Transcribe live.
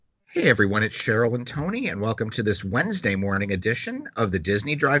Hey everyone, it's Cheryl and Tony, and welcome to this Wednesday morning edition of the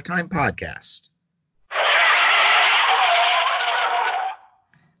Disney Drive Time Podcast.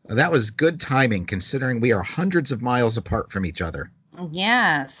 Well, that was good timing considering we are hundreds of miles apart from each other.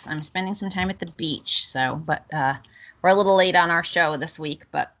 Yes, I'm spending some time at the beach, but we're a little late on our show this week,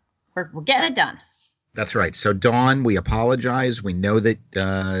 but we're getting it done. That's right. So, Dawn, we apologize. We know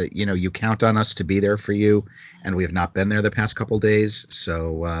that you count on us to be there for you, and we have not been there the past couple days.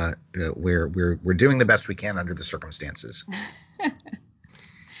 So we're doing the best we can under the circumstances.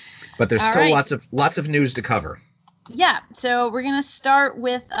 But there's still lots of news to cover. Yeah. So we're gonna start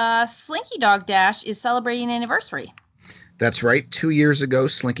with Slinky Dog Dash is celebrating an anniversary. That's right. 2 years ago,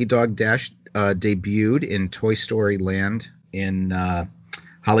 Slinky Dog Dash debuted in Toy Story Land in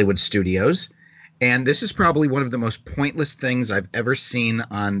Hollywood Studios. And this is probably one of the most pointless things I've ever seen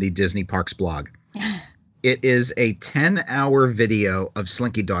on the Disney Parks blog. It is a 10-hour video of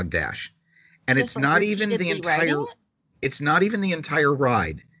Slinky Dog Dash. And it's not even the entire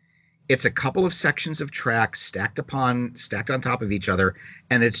ride. It's a couple of sections of tracks stacked on top of each other,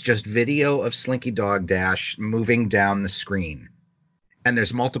 and it's just video of Slinky Dog Dash moving down the screen. And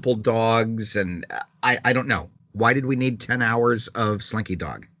there's multiple dogs, and I don't know. Why did we need 10 hours of Slinky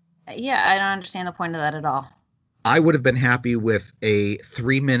Dog? Yeah, I don't understand the point of that at all. I would have been happy with a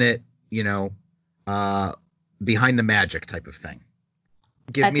 3-minute, behind the magic type of thing.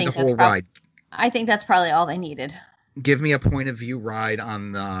 Give me the whole ride. I think that's probably all they needed. Give me a point of view ride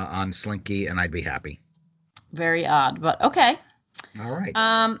on Slinky, and I'd be happy. Very odd, but okay. All right.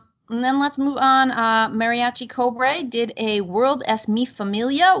 And then let's move on. Mariachi Cobre did a World Es Mi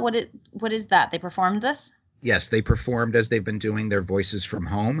Familia. What is that? They performed this? Yes, they performed as they've been doing their Voices from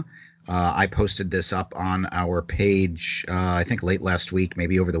Home. I posted this up on our page, I think late last week,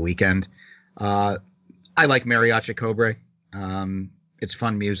 maybe over the weekend. I like Mariachi Cobre. It's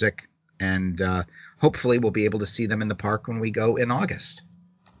fun music, and hopefully we'll be able to see them in the park when we go in August.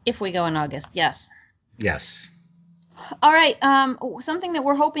 If we go in August, yes. Yes. All right. Something that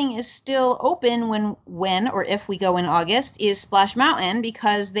we're hoping is still open when or if we go in August is Splash Mountain,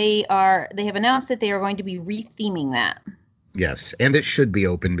 because they have announced that they are going to be retheming that. Yes, and it should be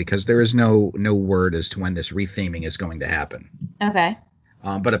open because there is no word as to when this retheming is going to happen. Okay.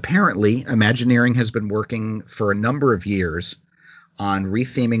 But apparently, Imagineering has been working for a number of years on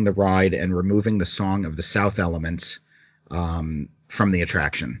retheming the ride and removing the Song of the South elements from the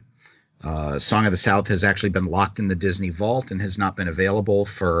attraction. Song of the South has actually been locked in the Disney Vault and has not been available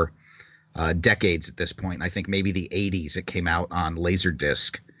for decades at this point. I think maybe the 80s it came out on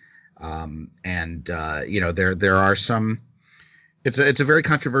Laserdisc. There are some... It's a very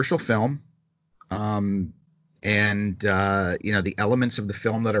controversial film. The elements of the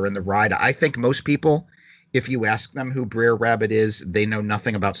film that are in the ride, I think most people, if you ask them who Brer Rabbit is, they know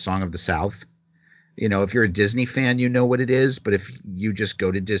nothing about Song of the South. If you're a Disney fan, you know what it is. But if you just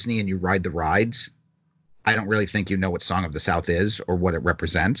go to Disney and you ride the rides, I don't really think you know what Song of the South is or what it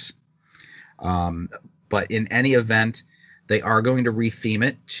represents. But in any event, they are going to retheme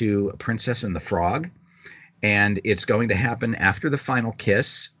it to Princess and the Frog. And it's going to happen after the final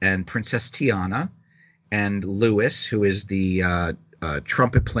kiss. And Princess Tiana and Louis, who is the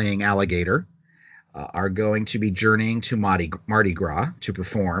trumpet-playing alligator, are going to be journeying to Mardi Gras to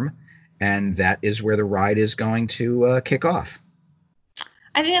perform. And that is where the ride is going to kick off.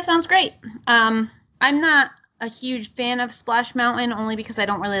 I think that sounds great. I'm not a huge fan of Splash Mountain only because I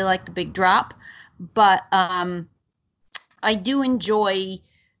don't really like the big drop. But I do enjoy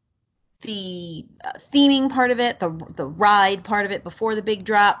the theming part of it, the ride part of it before the big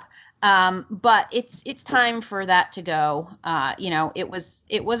drop. But it's time for that to go. It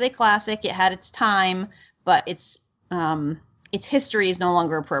was a classic. It had its time, but its history is no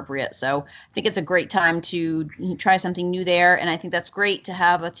longer appropriate. So I think it's a great time to try something new there. And I think that's great to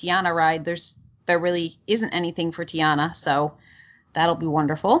have a Tiana ride. There really isn't anything for Tiana. So that'll be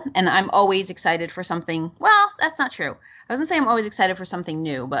wonderful. And I'm always excited for something. Well, that's not true. I wasn't saying I'm always excited for something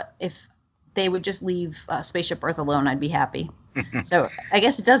new, but if they would just leave Spaceship Earth alone, I'd be happy. So I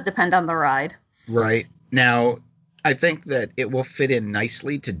guess it does depend on the ride. Right. Now, I think that it will fit in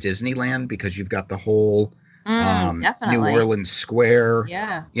nicely to Disneyland because you've got the whole New Orleans Square.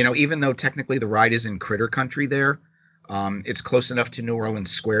 Yeah. Even though technically the ride is in Critter Country there, it's close enough to New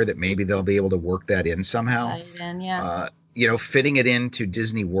Orleans Square that maybe they'll be able to work that in somehow. Fitting it into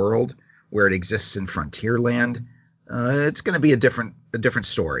Disney World where it exists in Frontierland, it's going to be a different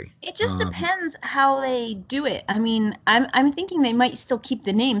story. It just depends how they do it. I mean, I'm thinking they might still keep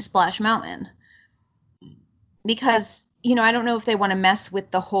the name Splash Mountain because I don't know if they want to mess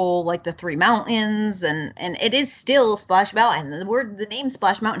with the whole, like, the three mountains, and it is still Splash Mountain. The name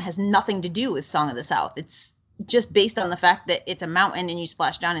Splash Mountain has nothing to do with Song of the South. It's just based on the fact that it's a mountain and you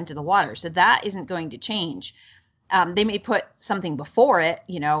splash down into the water. So that isn't going to change. They may put something before it,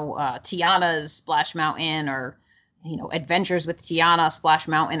 Tiana's Splash Mountain, or, Adventures with Tiana Splash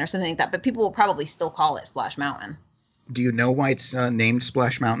Mountain, or something like that. But people will probably still call it Splash Mountain. Do you know why it's named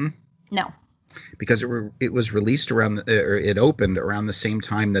Splash Mountain? No. Because it was released or it opened around the same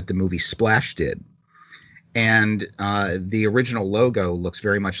time that the movie Splash did. And the original logo looks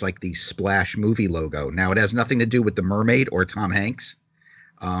very much like the Splash movie logo. Now, it has nothing to do with the mermaid or Tom Hanks,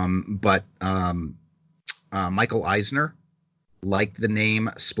 but Michael Eisner liked the name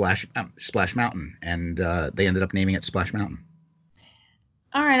Splash Mountain, and they ended up naming it Splash Mountain.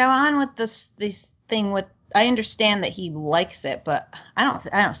 All right, I'm on with this thing with. I understand that he likes it, but I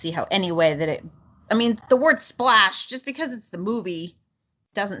don't see how any way that it. I mean, the word splash, just because it's the movie,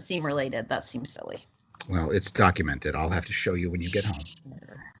 doesn't seem related. That seems silly. Well, it's documented. I'll have to show you when you get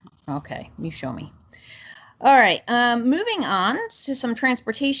home. Okay, you show me. All right, moving on to some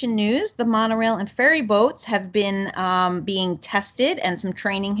transportation news. The monorail and ferry boats have been being tested, and some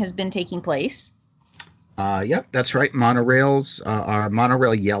training has been taking place. Yep, that's right. Monorails. Our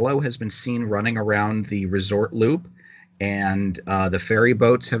monorail yellow has been seen running around the resort loop, and the ferry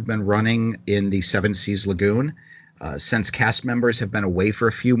boats have been running in the Seven Seas Lagoon. Since cast members have been away for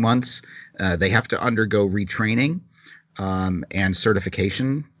a few months, they have to undergo retraining and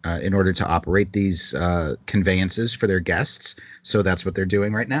certification in order to operate these conveyances for their guests. So that's what they're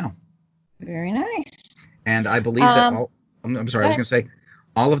doing right now. Very nice. And I believe that I'm sorry, I was going to say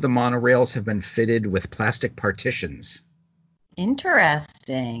all of the monorails have been fitted with plastic partitions.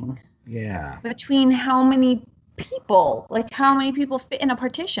 Interesting. Yeah. Between how many people? Like, how many people fit in a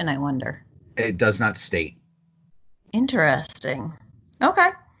partition, I wonder? It does not state. Interesting.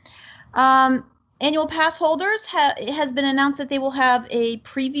 Okay. Annual pass holders, it has been announced that they will have a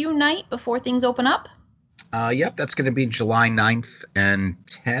preview night before things open up. Yep, that's going to be July 9th and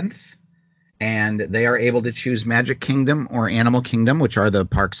 10th. And they are able to choose Magic Kingdom or Animal Kingdom, which are the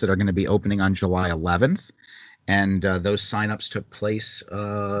parks that are going to be opening on July 11th. And those signups took place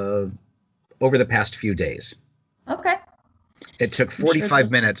over the past few days. Okay. It took 45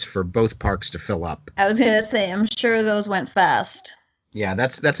 minutes for both parks to fill up. I was going to say, I'm sure those went fast. Yeah,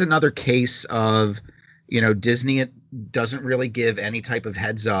 that's another case of, Disney doesn't really give any type of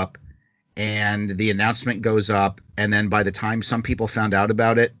heads up, and the announcement goes up, and then by the time some people found out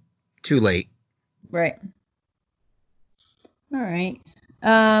about it, too late. Right. All right.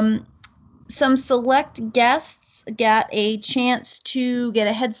 Some select guests got a chance to get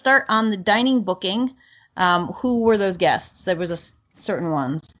a head start on the dining booking. Who were those guests? There was certain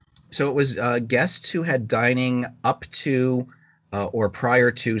ones. So it was guests who had dining up to or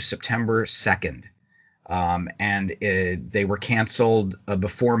prior to September 2nd. And they were canceled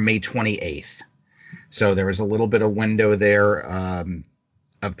before May 28th. So there was a little bit of window there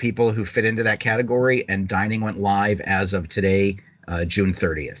of people who fit into that category, and dining went live as of today, June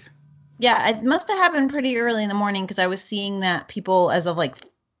 30th. Yeah, it must have happened pretty early in the morning, because I was seeing that people, as of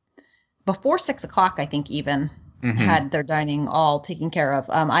before 6 o'clock, I think even, had their dining all taken care of.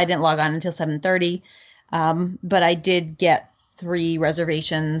 I didn't log on until 7:30, but I did get 3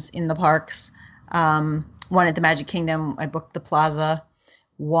 reservations in the parks. One at the Magic Kingdom, I booked the Plaza.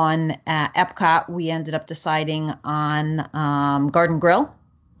 One at Epcot, we ended up deciding on Garden Grill.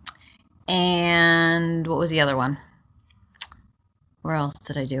 And what was the other one? Where else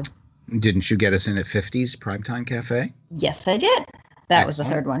did I do? Didn't you get us in at 50's Primetime Cafe? Yes, I did. That was the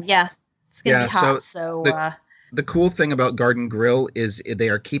third one. Yes. It's going to be hot. The cool thing about Garden Grill is they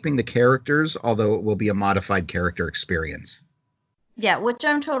are keeping the characters, although it will be a modified character experience. Yeah, which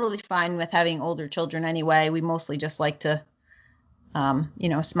I'm totally fine with, having older children anyway. We mostly just like to,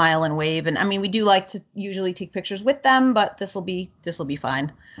 smile and wave. And I mean, we do like to usually take pictures with them, but this will be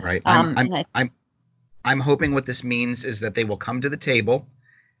fine. Right. I'm hoping what this means is that they will come to the table,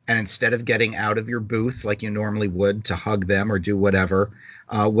 and instead of getting out of your booth like you normally would to hug them or do whatever,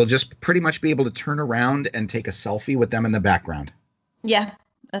 we'll just pretty much be able to turn around and take a selfie with them in the background. Yeah,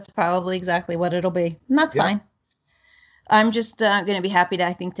 that's probably exactly what it'll be. And that's fine. I'm just going to be happy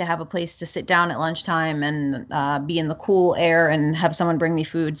to have a place to sit down at lunchtime and be in the cool air and have someone bring me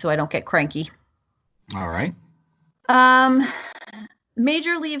food so I don't get cranky. All right.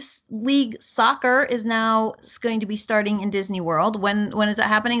 Major League Soccer is now going to be starting in Disney World. When is that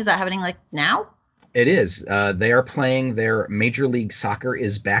happening? Is that happening now? It is. They are playing their Major League Soccer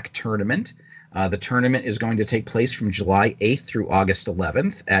is Back tournament. The tournament is going to take place from July 8th through August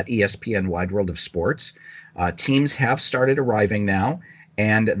 11th at ESPN Wide World of Sports. Teams have started arriving now,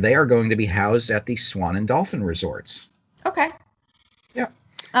 and they are going to be housed at the Swan and Dolphin resorts. Okay. Yeah.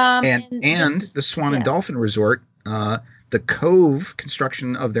 And the Swan and Dolphin Resort, the Cove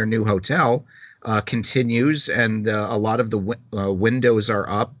construction of their new hotel continues, and a lot of the windows are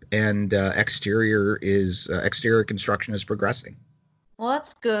up, and exterior construction is progressing. Well,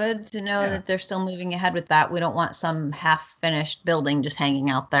 that's good to know that they're still moving ahead with that. We don't want some half-finished building just hanging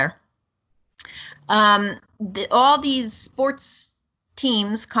out there. All these sports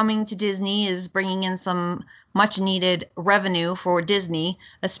teams coming to Disney is bringing in some much-needed revenue for Disney,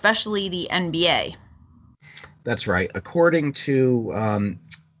 especially the NBA. That's right. According to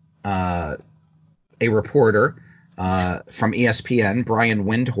a reporter from ESPN, Brian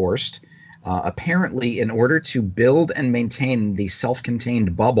Windhorst, apparently, in order to build and maintain the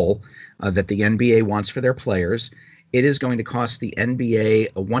self-contained bubble that the NBA wants for their players, it is going to cost the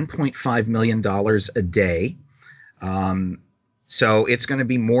NBA $1.5 million a day. So it's going to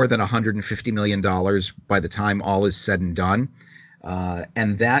be more than $150 million by the time all is said and done.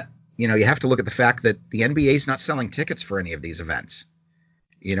 And that, you have to look at the fact that the NBA is not selling tickets for any of these events.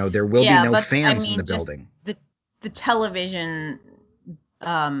 There will be no fans in the building. The television,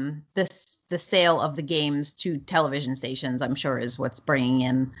 the sale of the games to television stations, I'm sure, is what's bringing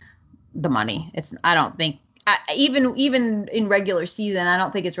in the money. I don't think, even in regular season, I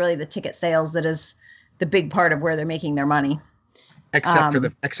don't think it's really the ticket sales that is the big part of where they're making their money.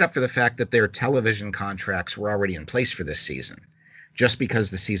 Except for the fact that their television contracts were already in place for this season. Just because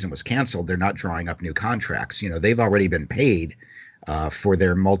the season was canceled, they're not drawing up new contracts. They've already been paid for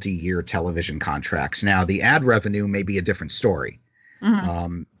their multi-year television contracts. Now, the ad revenue may be a different story.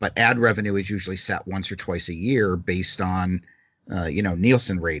 Mm-hmm. But ad revenue is usually set once or twice a year based on,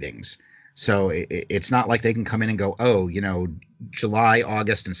 Nielsen ratings. So it's not like they can come in and go, July,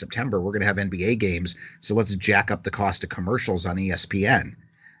 August, and September, we're going to have NBA games, so let's jack up the cost of commercials on ESPN.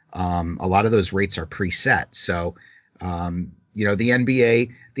 A lot of those rates are preset. So, the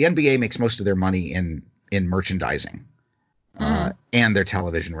NBA makes most of their money in merchandising and their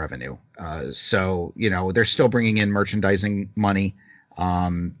television revenue. So, they're still bringing in merchandising money.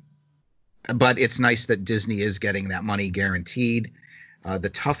 But it's nice that Disney is getting that money guaranteed. The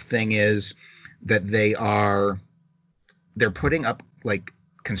tough thing is that they're putting up like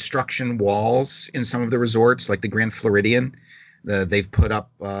construction walls in some of the resorts, like the Grand Floridian. They've put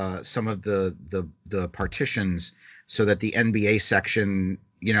up some of the partitions so that the NBA section,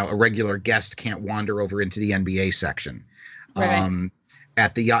 a regular guest can't wander over into the NBA section. Right.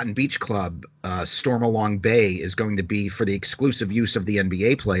 At the Yacht and Beach Club, Stormalong Bay is going to be for the exclusive use of the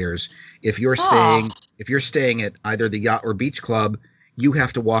NBA players. If you're staying at either the Yacht or Beach Club, you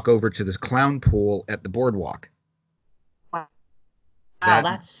have to walk over to the clown pool at the boardwalk. Wow,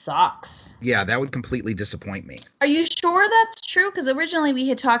 that sucks. Yeah, that would completely disappoint me. Are you sure that's true? Because originally we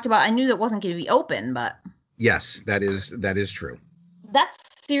had talked about, I knew that wasn't going to be open, but... Yes, that is true. That's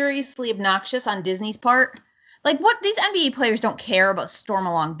seriously obnoxious on Disney's part. Like, what, these NBA players don't care about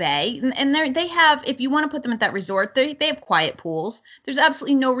Stormalong Bay, and they have, if you want to put them at that resort, they have quiet pools. There's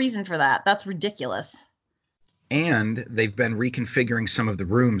absolutely no reason for that. That's ridiculous. And they've been reconfiguring some of the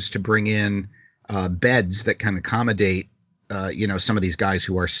rooms to bring in beds that can accommodate, some of these guys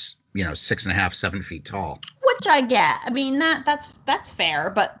who are, 6.5, 7 feet tall. Which I get. I mean, that's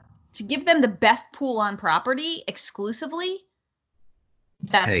fair, but to give them the best pool on property exclusively,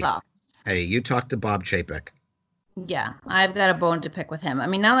 that sucks. Hey, you talked to Bob Chapek. Yeah, I've got a bone to pick with him. I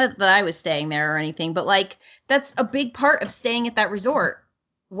mean, not that I was staying there or anything, but like, that's a big part of staying at that resort.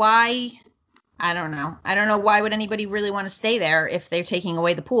 Why? I don't know. I don't know why would anybody really want to stay there if they're taking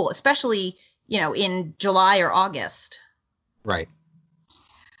away the pool, especially, in July or August. Right.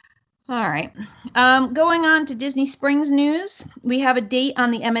 All right. Going on to Disney Springs news. We have a date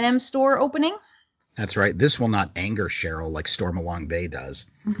on the M&M store opening. That's right. This will not anger Cheryl like Stormalong Bay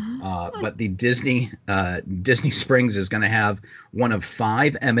does. Mm-hmm. But the Disney Springs is going to have one of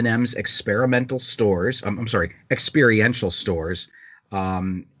 5 M&M's experiential stores. And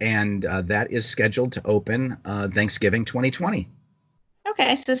that is scheduled to open Thanksgiving 2020.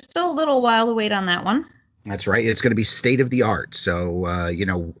 Okay, so still a little while to wait on that one. That's right. It's going to be state of the art. So,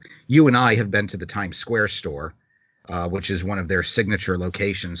 you and I have been to the Times Square store, which is one of their signature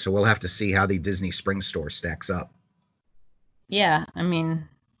locations. So we'll have to see how the Disney Springs store stacks up. Yeah, I mean,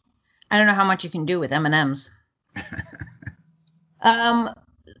 I don't know how much you can do with M&Ms.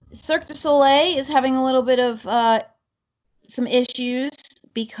 Cirque du Soleil is having a little bit of some issues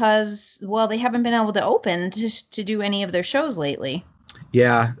because, they haven't been able to open to do any of their shows lately.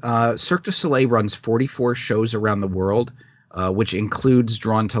 Yeah, Cirque du Soleil runs 44 shows around the world, which includes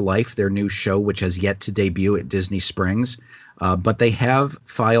Drawn to Life, their new show, which has yet to debut at Disney Springs. But they have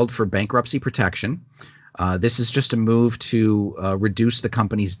filed for bankruptcy protection. This is just a move to reduce the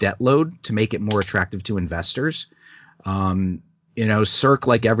company's debt load to make it more attractive to investors. Cirque,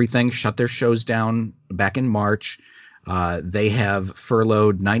 like everything, shut their shows down back in March. They have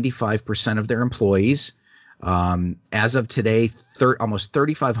furloughed 95% of their employees. As of today, almost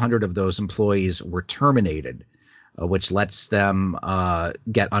 3,500 of those employees were terminated, which lets them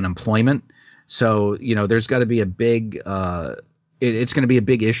get unemployment. So, there's got to be a big it's going to be a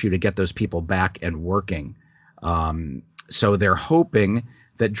big issue to get those people back and working. So they're hoping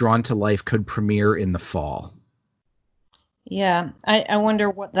that Drawn to Life could premiere in the fall. Yeah, I wonder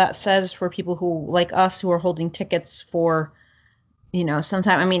what that says for people who, like us, who are holding tickets for,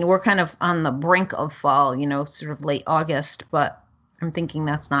 sometime. I mean, we're kind of on the brink of fall, sort of late August, but I'm thinking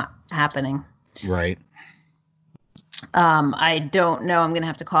that's not happening. Right. I don't know. I'm going to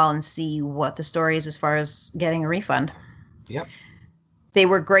have to call and see what the story is as far as getting a refund. Yep. They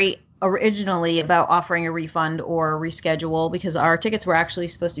were great originally about offering a refund or a reschedule, because our tickets were actually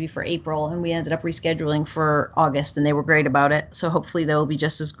supposed to be for April and we ended up rescheduling for August, and they were great about it. So hopefully they'll be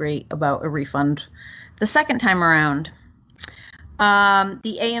just as great about a refund the second time around.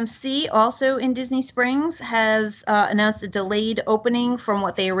 The AMC, also in Disney Springs, has announced a delayed opening from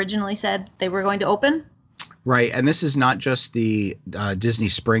what they originally said they were going to open. Right, and this is not just the Disney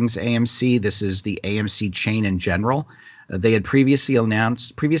Springs AMC. This is the AMC chain in general. They had previously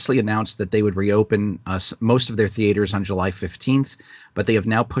announced that they would reopen most of their theaters on July 15th, but they have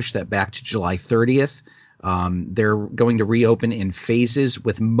now pushed that back to July 30th. They're going to reopen in phases,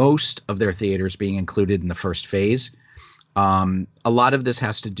 with most of their theaters being included in the first phase. A lot of this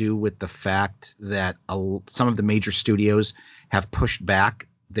has to do with the fact that some of the major studios have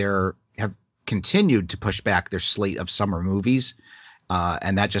continued to push back their slate of summer movies,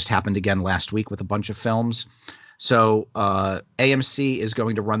 and that just happened again last week with a bunch of films. So AMC is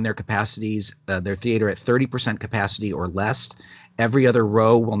going to run their capacities, their theater at 30% capacity or less. Every other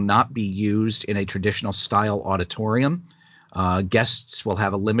row will not be used in a traditional style auditorium. Guests will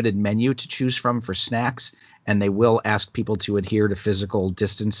have a limited menu to choose from for snacks, and they will ask people to adhere to physical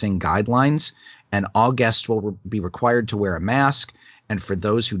distancing guidelines. And all guests will be required to wear a mask. And for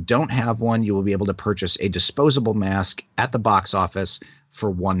those who don't have one, you will be able to purchase a disposable mask at the box office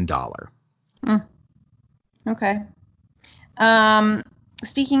for $1. Okay.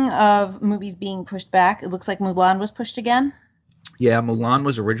 Speaking of movies being pushed back, it looks like Mulan was pushed again. Yeah, Mulan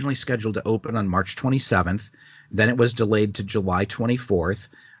was originally scheduled to open on March 27th. Then it was delayed to July 24th.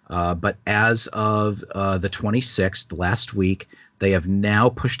 But as of the 26th, last week, they have now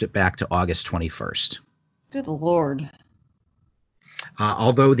pushed it back to August 21st. Good Lord.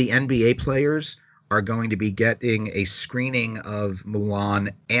 Although the NBA players are going to be getting a screening of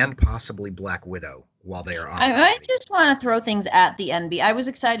Mulan and possibly Black Widow while they are on. I just want to throw things at the NBA. I was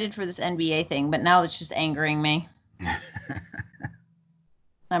excited for this NBA thing, but now it's just angering me.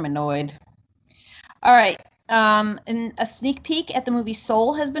 I'm annoyed. All right. And a sneak peek at the movie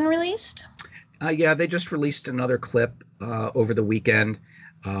Soul has been released. Yeah, they just released another clip over the weekend.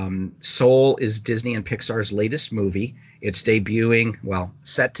 Soul is Disney and Pixar's latest movie. It's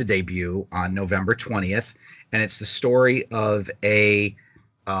set to debut on November 20th. And it's the story of a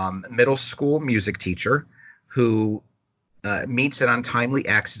middle school music teacher who meets an untimely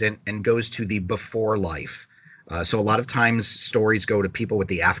accident and goes to the before life. So a lot of times stories go to people with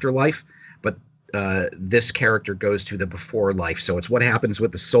the afterlife, but this character goes to the before life. So it's what happens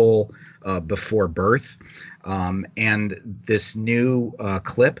with the soul before birth. And this new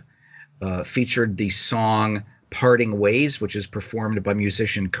clip featured the song Parting Ways, which is performed by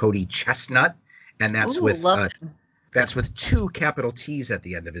musician Cody Chestnut. And that's with two capital T's at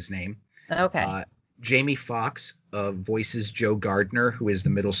the end of his name. Okay. Jamie Foxx voices Joe Gardner, who is the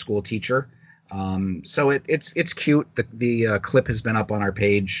middle school teacher. So it's cute. The clip has been up on our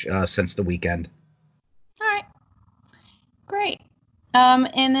page since the weekend. All right. Great.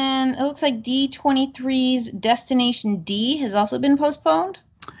 And then it looks like D23's Destination D has also been postponed.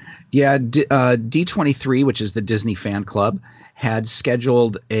 Yeah, D23, which is the Disney fan club, had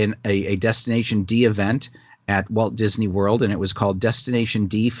scheduled a Destination D event at Walt Disney World, and it was called Destination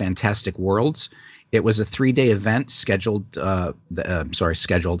D Fantastic Worlds. It was a 3-day event scheduled. It was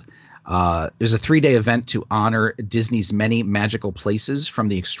a 3-day event to honor Disney's many magical places, from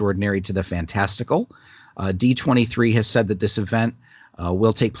the extraordinary to the fantastical. D23 has said that this event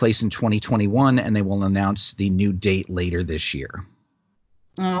will take place in 2021, and they will announce the new date later this year.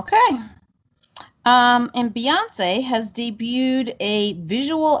 Okay. And Beyonce has debuted a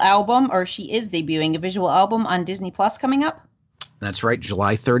visual album, or she is debuting a visual album on Disney Plus coming up. That's right.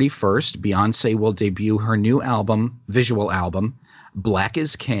 July 31st, Beyonce will debut her new album, visual album, Black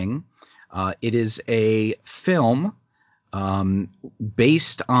is King. It is a film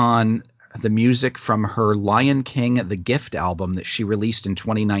based on the music from her Lion King, The Gift album that she released in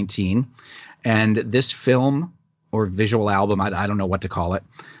 2019. And this film or visual album, I don't know what to call it,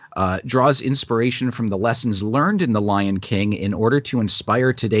 draws inspiration from the lessons learned in The Lion King in order to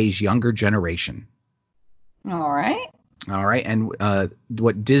inspire today's younger generation. All right. All right. And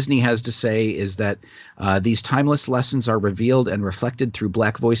what Disney has to say is that these timeless lessons are revealed and reflected through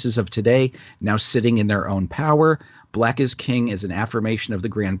Black voices of today, now sitting in their own power. Black is King is an affirmation of the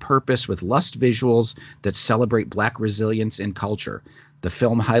grand purpose with lust visuals that celebrate Black resilience in culture. The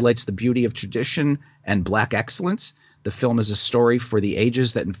film highlights the beauty of tradition and Black excellence. The film is a story for the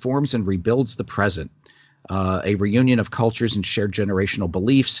ages that informs and rebuilds the present. A reunion of cultures and shared generational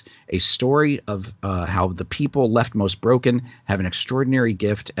beliefs, a story of how the people left most broken have an extraordinary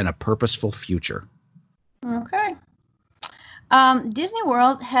gift and a purposeful future. Okay. Disney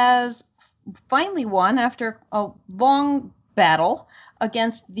World has finally won after a long battle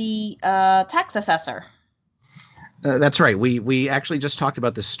against the tax assessor. That's right. We actually just talked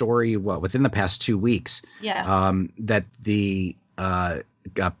about this story within the past 2 weeks. Yeah. That the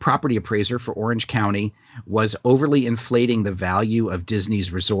property appraiser for Orange County was overly inflating the value of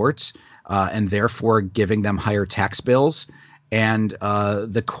Disney's resorts and therefore giving them higher tax bills. And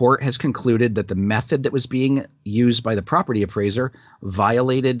the court has concluded that the method that was being used by the property appraiser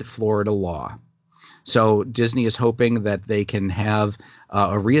violated Florida law. So Disney is hoping that they can have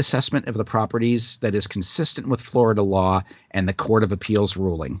a reassessment of the properties that is consistent with Florida law and the Court of Appeals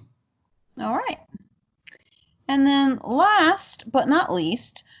ruling. All right. And then last but not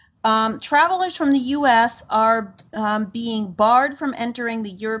least, travelers from the U.S. are being barred from entering the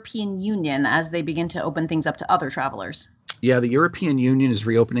European Union as they begin to open things up to other travelers. Yeah, the European Union is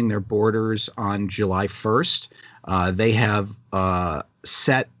reopening their borders on July 1st. They have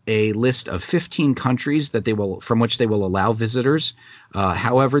set a list of 15 countries from which they will allow visitors.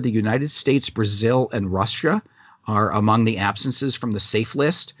 However, the United States, Brazil, and Russia are among the absences from the safe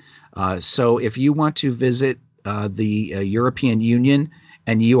list. So if you want to visit the European Union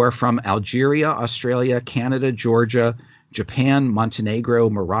and you are from Algeria, Australia, Canada, Georgia, Japan, Montenegro,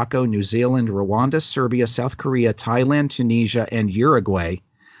 Morocco, New Zealand, Rwanda, Serbia, South Korea, Thailand, Tunisia, and Uruguay,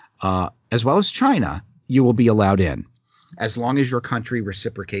 as well as China, you will be allowed in, as long as your country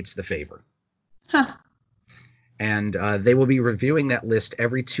reciprocates the favor. Huh. And they will be reviewing that list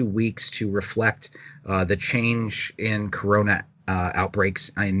every 2 weeks to reflect the change in corona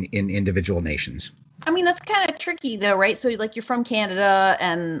outbreaks in individual nations. I mean, that's kind of tricky, though, right? So, like, you're from Canada,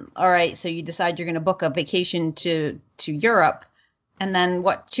 and all right, so you decide you're going to book a vacation to Europe, and then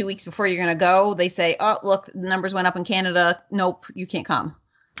 2 weeks before you're going to go, they say, "Oh, look, the numbers went up in Canada. Nope, you can't come."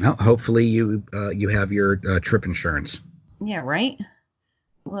 Well, hopefully you have your trip insurance. Yeah, right.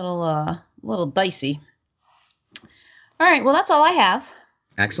 Little dicey. All right, well, that's all I have.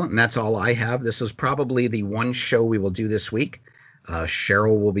 Excellent, and that's all I have. This is probably the one show we will do this week.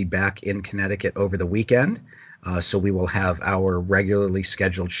 Cheryl will be back in Connecticut over the weekend, so we will have our regularly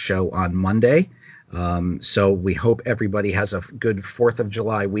scheduled show on Monday. So we hope everybody has a good 4th of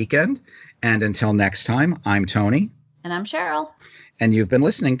July weekend. And until next time, I'm Tony. And I'm Cheryl. And you've been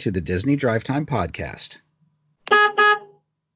listening to the Disney Drive Time Podcast.